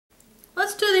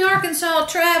Arkansas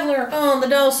Traveler on the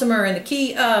dulcimer in the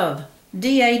key of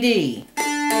D-A-D,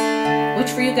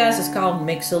 which for you guys is called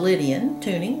Mixolydian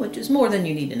tuning, which is more than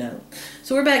you need to know.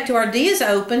 So we're back to our D is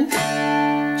open,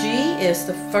 G is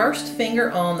the first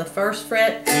finger on the first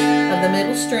fret of the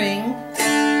middle string,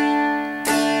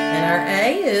 and our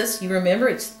A is, you remember,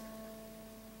 it's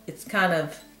kind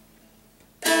of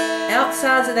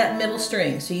outsides of that middle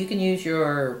string, so you can use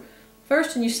your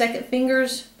first and your second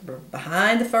fingers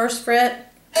behind the first fret.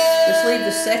 Just leave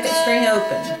the second string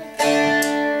open.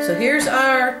 So here's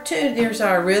our tune, here's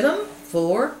our rhythm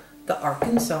for the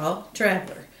Arkansas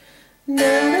Traveler. D,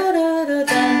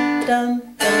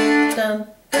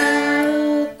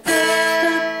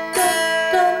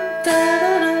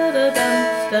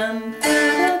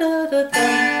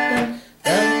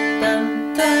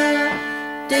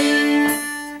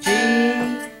 G,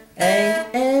 A,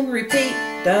 and repeat.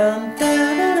 Dum,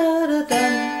 dum, dum,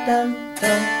 dum, dum,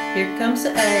 dum. Here comes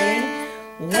the A.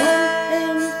 1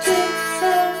 and 2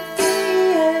 and 3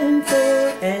 and 4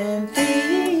 and D,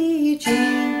 G,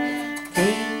 D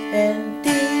and D,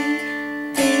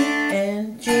 D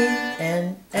and G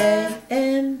and A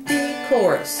and D.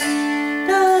 Chorus. Da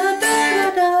da da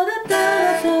da da da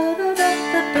da da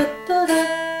da da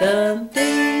da D.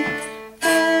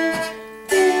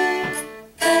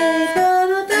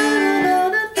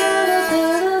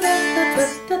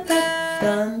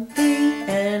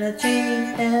 And a G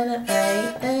and an A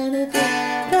and a D.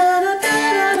 Da da da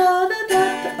da da da da.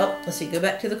 Oh, let's see. Go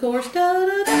back to the chorus. Da da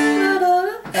da da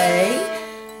da. A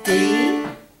D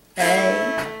A.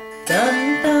 Dun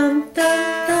dun dun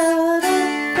dun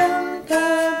dun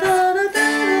dun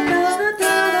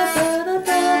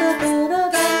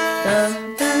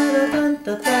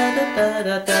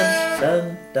dun dun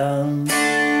dun.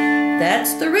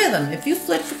 That's the rhythm. If you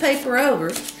flip the paper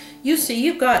over, you see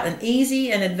you've got an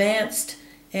easy and advanced,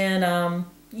 and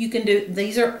you can do,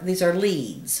 these are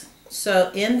leads.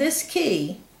 So in this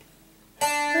key,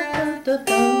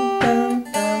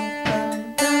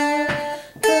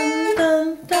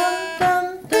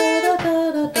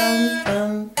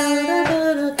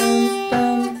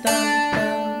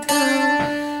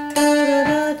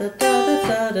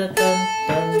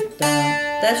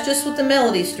 that's just with the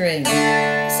melody string.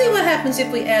 See what happens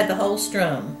if we add the whole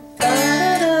strum.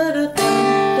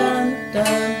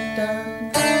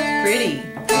 Pretty.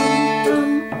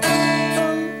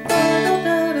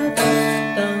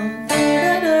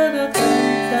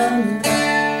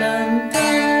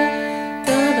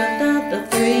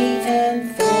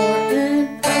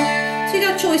 So you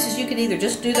got choices. You could either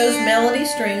just do those melody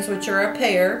strings, which are a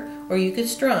pair, or you could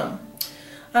strum.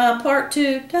 Part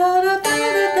 2.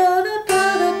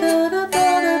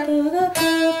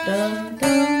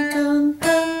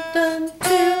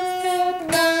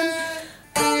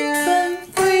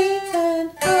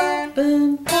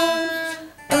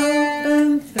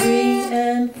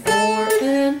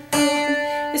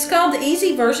 It's called the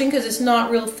easy version because it's not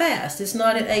real fast. It's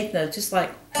not in eighth notes. Just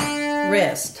like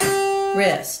rest,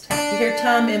 rest. You hear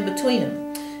time in between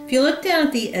them. If you look down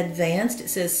at the advanced, it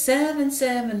says 7,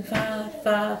 7, 5,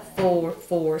 5, 4,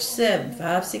 4, 7,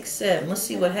 5, 6, 7. Let's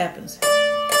see what happens.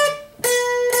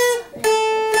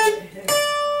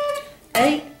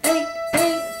 8, 8,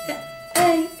 8,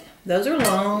 8. Those are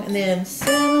long. And then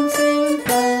 7, 7,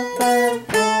 5, 5,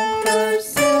 4, 5,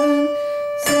 7,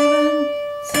 7,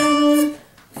 7,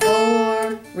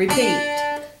 4. Repeat.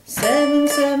 7,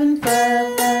 7,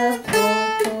 5, 5,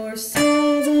 4, 4,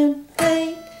 7,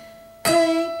 8,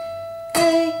 8,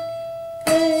 8,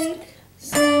 8,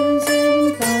 7,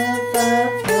 7, 5,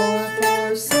 5, 4,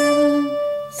 4, 7,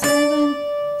 7,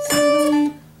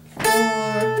 7, 4.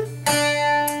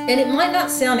 And it might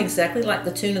not sound exactly like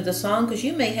the tune of the song because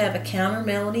you may have a counter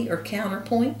melody or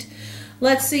counterpoint.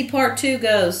 Let's see, part 2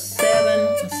 goes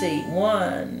 7, let's see,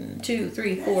 1, 2,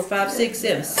 3, 4, 5, 6,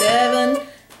 7, 7,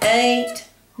 8,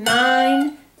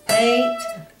 9, 8,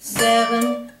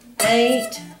 7,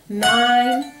 8,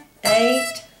 9,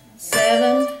 8,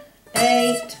 7,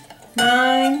 8,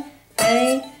 9,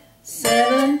 8,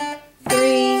 7,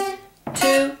 3,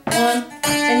 2, 1,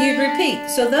 and you'd repeat.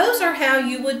 So those are how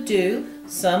you would do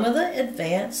some of the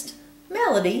advanced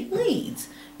melody leads.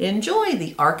 Enjoy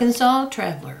the Arkansas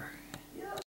Traveler.